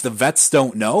if the vets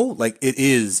don't know, like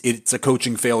it's a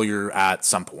coaching failure at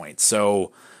some point.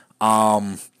 So,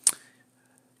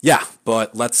 yeah,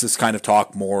 but let's just kind of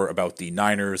talk more about the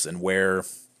Niners and where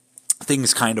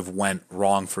things kind of went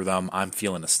wrong for them. I'm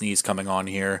feeling a sneeze coming on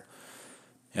here.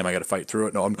 Am I going to fight through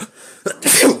it? No, I'm.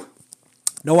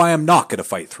 No, I am not going to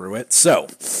fight through it. So,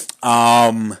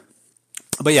 but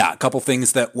yeah, a couple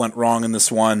things that went wrong in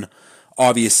this one.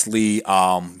 Obviously,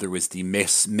 there was the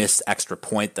missed extra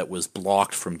point that was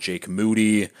blocked from Jake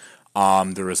Moody.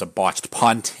 There was a botched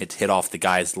punt. It hit off the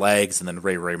guy's legs, and then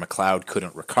Ray McLeod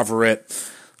couldn't recover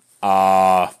it.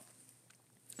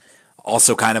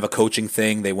 Also kind of a coaching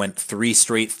thing. They went 3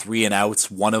 straight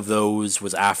 3-and-outs. One of those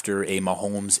was after a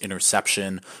Mahomes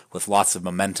interception with lots of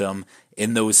momentum.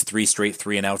 In those 3 straight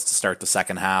 3-and-outs to start the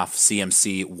second half,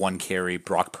 CMC 1 carry,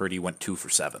 Brock Purdy went 2 for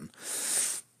 7.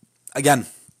 Again,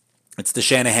 it's the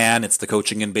Shanahan, it's the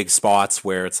coaching in big spots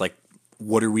where it's like,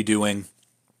 what are we doing?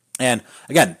 And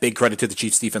again, big credit to the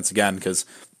Chiefs defense again, because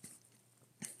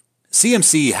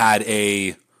CMC had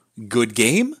a good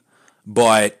game,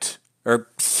 or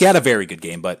he had a very good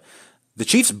game, but the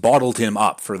Chiefs bottled him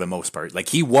up for the most part. Like,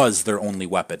 he was their only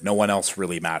weapon. No one else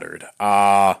really mattered.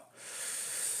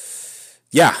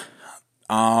 Yeah,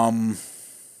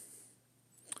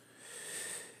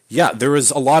 there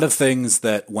was a lot of things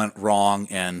that went wrong,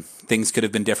 and things could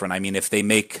have been different. I mean, if they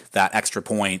make that extra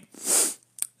point,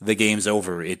 the game's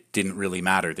over. It didn't really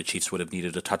matter. The Chiefs would have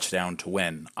needed a touchdown to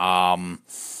win.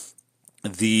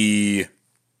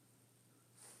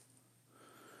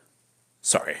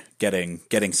 Sorry,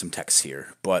 getting some texts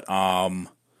here. But,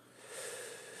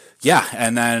 yeah,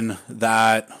 and then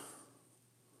that...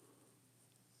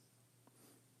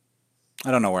 I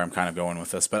don't know where I'm kind of going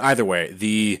with this, but either way,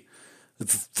 the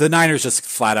Niners just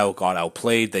flat out got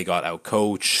outplayed. They got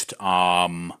outcoached.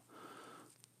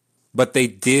 But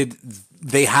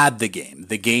they had the game.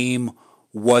 The game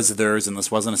was theirs, and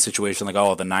this wasn't a situation like,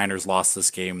 oh, the Niners lost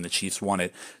this game and the Chiefs won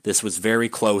it. This was very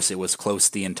close. It was close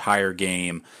the entire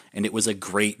game, and it was a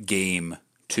great game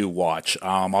to watch.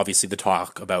 Obviously, the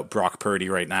talk about Brock Purdy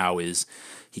right now is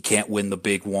he can't win the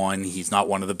big one. He's not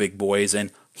one of the big boys,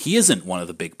 and he isn't one of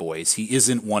the big boys. He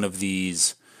isn't one of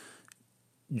these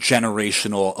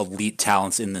generational elite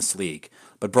talents in this league.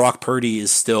 But Brock Purdy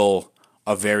is still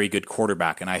a very good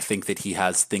quarterback, and I think that he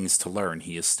has things to learn.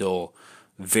 He is still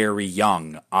very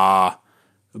young.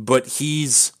 But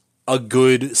he's a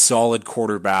good, solid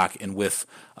quarterback, and with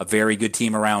a very good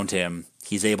team around him,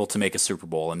 he's able to make a Super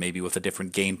Bowl, and maybe with a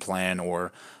different game plan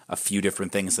or a few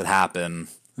different things that happen,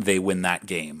 they win that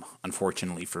game.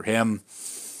 Unfortunately for him,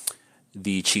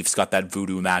 the Chiefs got that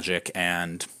voodoo magic,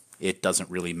 and it doesn't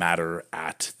really matter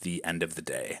at the end of the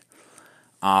day.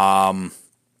 I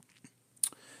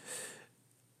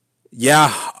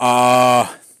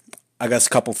guess a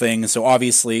couple things. So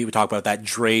obviously, we talked about that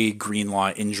Dre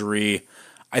Greenlaw injury.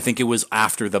 I think it was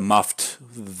after the muffed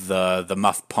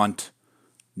punt.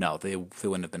 No, they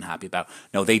wouldn't have been happy about.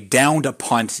 No, they downed a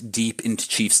punt deep into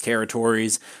Chiefs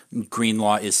territories.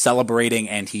 Greenlaw is celebrating,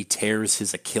 and he tears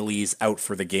his Achilles out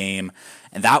for the game.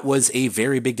 And that was a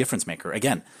very big difference maker.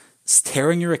 Again,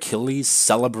 tearing your Achilles,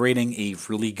 celebrating a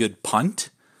really good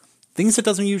punt, things that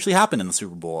doesn't usually happen in the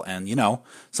Super Bowl. And,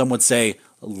 some would say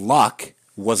luck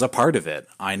was a part of it.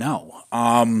 I know.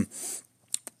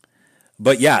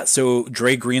 But yeah, so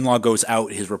Dre Greenlaw goes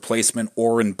out. His replacement,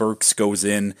 Oren Burks, goes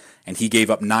in, and he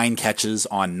gave up 9 catches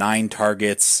on 9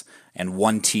 targets and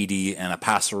 1 TD and a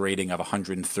passer rating of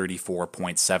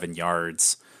 134.7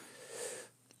 yards.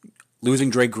 Losing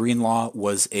Dre Greenlaw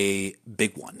was a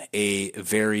big one, a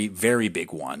very, very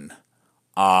big one.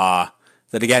 That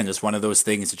again, just one of those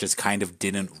things that just kind of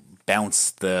didn't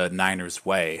bounce the Niners'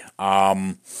 way.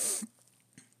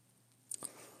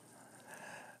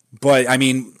 But I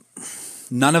mean,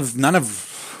 none of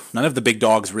the big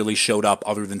dogs really showed up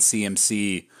other than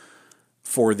CMC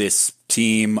for this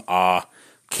team.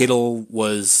 Kittle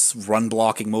was run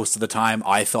blocking most of the time.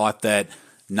 I thought that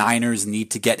Niners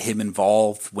need to get him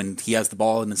involved when he has the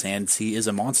ball in his hands. He is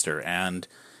a monster, and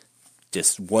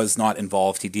just was not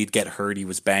involved. He did get hurt. He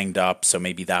was banged up, so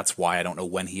maybe that's why. I don't know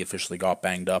when he officially got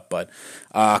banged up, but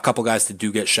a couple guys that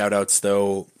do get shout-outs,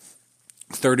 though.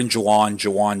 Third and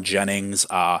Jawan Jennings,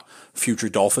 future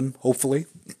Dolphin, hopefully.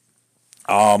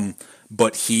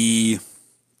 But he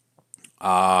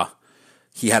had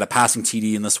a passing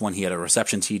TD in this one. He had a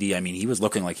reception TD. I mean, he was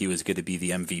looking like he was going to be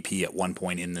the MVP at one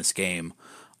point in this game.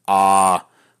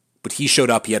 But he showed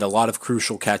up. He had a lot of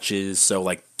crucial catches. So,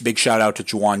 big shout out to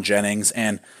Jawan Jennings,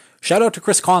 and shout out to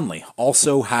Chris Conley.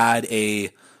 Also had a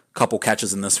couple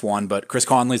catches in this one, but Chris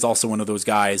Conley is also one of those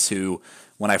guys who,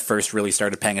 when I first really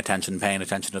started paying attention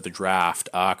to the draft,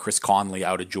 Chris Conley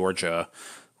out of Georgia,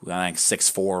 I think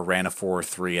 6'4", ran a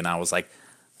 4.3, and I was like,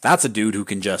 that's a dude who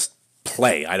can just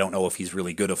play. I don't know if he's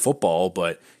really good at football,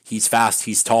 but he's fast,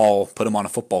 he's tall. Put him on a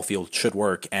football field, should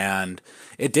work, and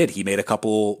it did. He made a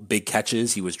couple big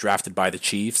catches. He was drafted by the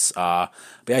Chiefs. But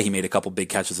yeah, he made a couple big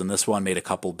catches in this one. Made a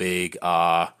couple big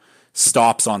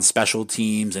stops on special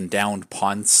teams and downed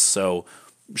punts. So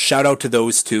shout out to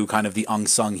those two, kind of the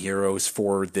unsung heroes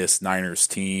for this Niners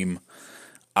team.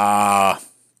 Yeah,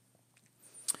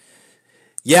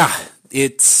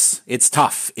 it's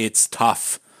tough. It's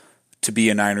tough to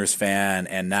be a Niners fan,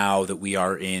 and now that we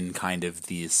are in kind of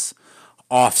this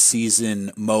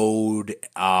off-season mode,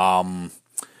 Ayuk,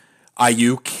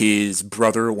 his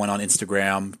brother, went on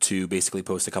Instagram to basically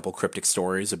post a couple cryptic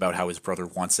stories about how his brother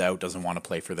wants out, doesn't want to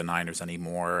play for the Niners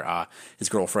anymore. His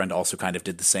girlfriend also kind of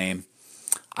did the same.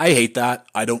 I hate that.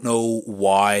 I don't know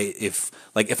why. If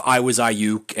I was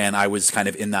Ayuk and I was kind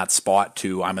of in that spot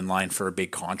too, I'm in line for a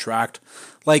big contract.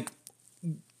 Like,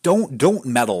 don't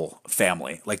meddle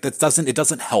family. Like, it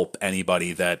doesn't help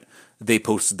anybody that they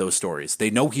posted those stories. They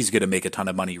know he's going to make a ton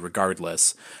of money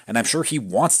regardless, and I'm sure he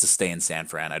wants to stay in San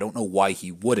Fran. I don't know why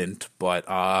he wouldn't, but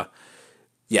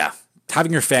yeah,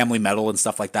 having your family meddle and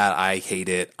stuff like that, I hate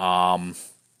it.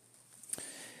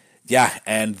 Yeah,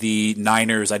 and the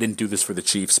Niners, I didn't do this for the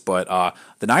Chiefs, but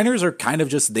the Niners are kind of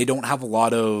just, they don't have a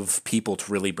lot of people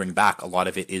to really bring back. A lot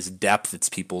of it is depth. It's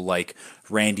people like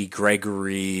Randy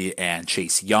Gregory and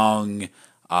Chase Young,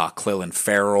 Clelin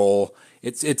Ferrell.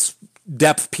 It's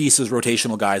depth pieces,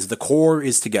 rotational guys. The core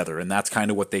is together, and that's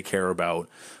kind of what they care about.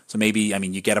 So maybe, I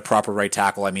mean, you get a proper right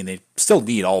tackle. I mean, they still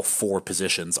need all four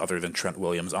positions other than Trent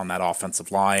Williams on that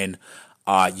offensive line.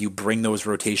 You bring those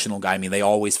rotational guys. I mean, they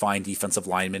always find defensive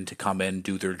linemen to come in,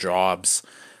 do their jobs.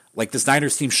 Like, this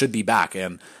Niners team should be back,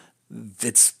 and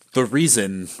it's the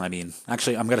reason. I mean,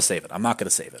 actually, I'm going to save it. I'm not going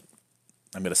to save it.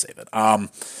 I'm going to save it.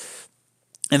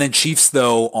 And then Chiefs,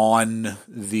 though, on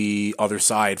the other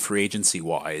side, free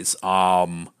agency-wise,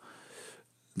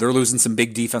 they're losing some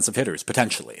big defensive hitters,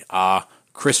 potentially.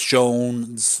 Chris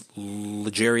Jones,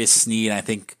 L'Jarius Sneed, and I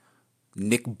think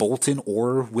Nick Bolton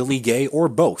or Willie Gay or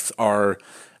both are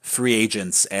free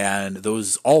agents, and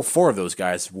all four of those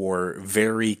guys were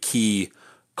very key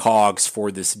cogs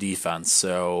for this defense.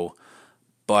 So,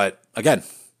 but again,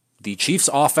 the Chiefs'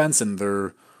 offense and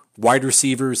their wide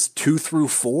receivers 2 through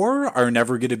 4 are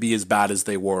never going to be as bad as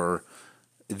they were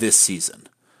this season.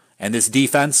 And this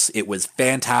defense, it was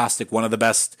fantastic. One of the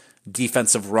best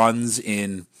defensive runs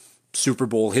in Super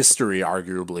Bowl history,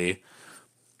 arguably.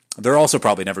 They're also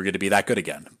probably never going to be that good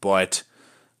again. But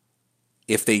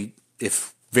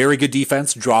if very good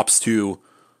defense drops to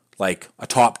like a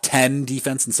top 10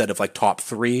 defense instead of like top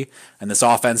 3, and this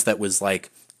offense that was like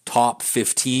top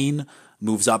 15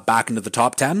 moves up back into the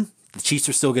top 10, the Chiefs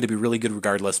are still going to be really good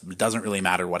regardless. It doesn't really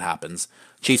matter what happens.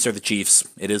 Chiefs are the Chiefs.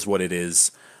 It is what it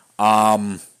is.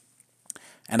 And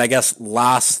I guess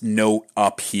last note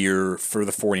up here for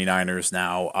the 49ers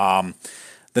now.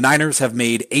 The Niners have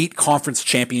made 8 conference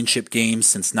championship games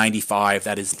since '95.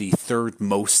 That is the third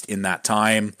most in that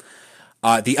time.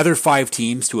 The other 5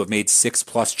 teams to have made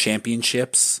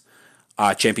 6+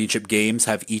 championship games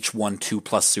have each won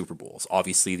 2+ Super Bowls.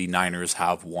 Obviously, the Niners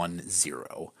have won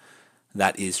 0.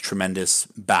 That is tremendous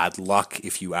bad luck,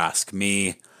 if you ask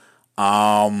me.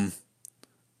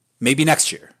 Maybe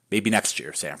next year.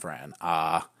 San Fran.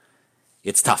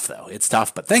 It's tough, though. It's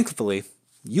tough, but thankfully,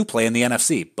 you play in the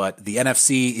NFC, but the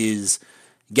NFC is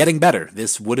getting better.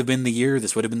 This would have been the year.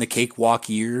 This would have been the cakewalk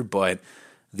year, but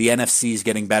the NFC is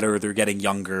getting better. They're getting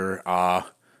younger.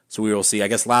 So we will see. I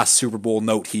guess last Super Bowl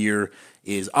note here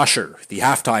is Usher, the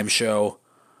halftime show.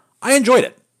 I enjoyed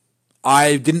it.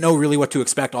 I didn't know really what to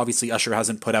expect. Obviously, Usher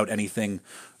hasn't put out anything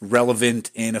relevant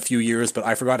in a few years, but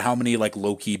I forgot how many like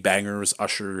low-key bangers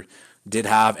Usher did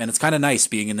have. And it's kind of nice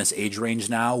being in this age range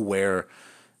now where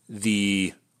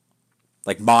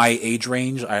my age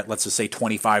range, let's just say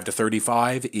 25 to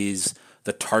 35, is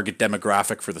the target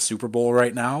demographic for the Super Bowl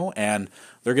right now. And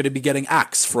they're going to be getting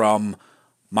acts from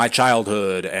my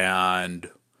childhood and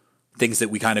things that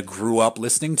we kind of grew up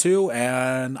listening to.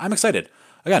 And I'm excited.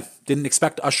 Again, didn't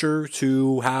expect Usher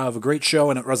to have a great show,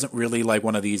 and it wasn't really like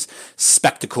one of these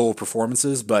spectacle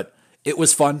performances, but it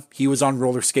was fun. He was on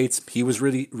roller skates. He was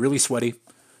really, really sweaty.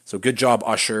 So good job,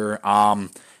 Usher.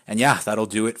 And yeah, that'll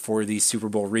do it for the Super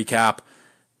Bowl recap.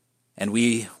 And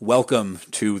we welcome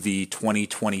to the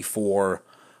 2024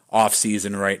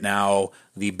 offseason right now.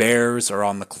 The Bears are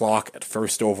on the clock at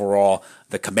first overall.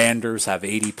 The Commanders have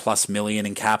 80+ million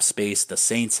in cap space. The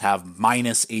Saints have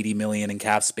minus 80 million in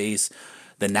cap space.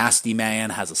 The Nasty Man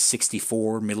has a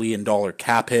 $64 million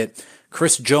cap hit.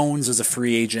 Chris Jones is a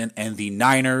free agent, and the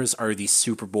Niners are the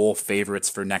Super Bowl favorites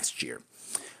for next year.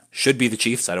 Should be the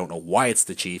Chiefs. I don't know why it's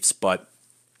the Chiefs, but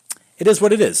it is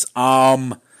what it is.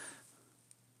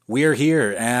 We're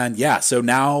here, and yeah, so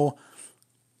now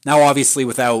obviously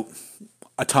without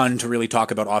a ton to really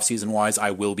talk about off-season wise, I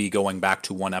will be going back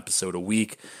to one episode a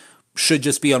week. Should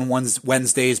just be on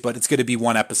Wednesdays, but it's going to be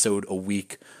one episode a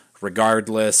week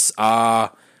regardless.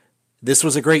 This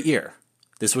was a great year.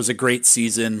 This was a great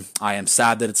season. I am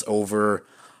sad that it's over.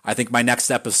 I think my next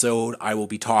episode, I will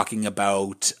be talking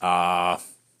about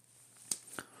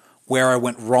where I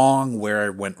went wrong, where I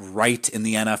went right in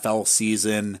the NFL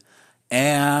season,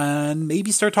 and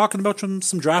maybe start talking about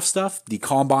some draft stuff. The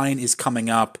Combine is coming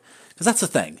up, because that's the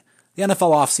thing. The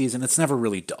NFL offseason, it's never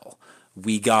really dull.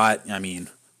 We got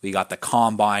the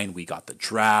Combine, we got the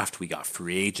draft, we got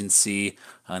free agency,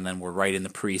 and then we're right in the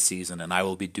preseason, and I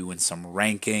will be doing some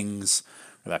rankings,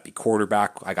 whether that be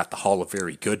quarterback. I got the Hall of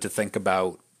Very Good to think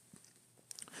about.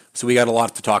 So we got a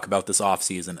lot to talk about this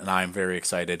offseason, and I'm very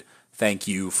excited. Thank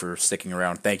you for sticking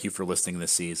around. Thank you for listening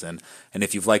this season. And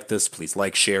if you've liked this, please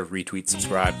like, share, retweet,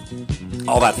 subscribe,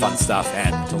 all that fun stuff.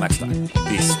 And until next time,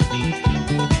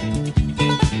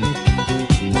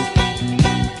 peace.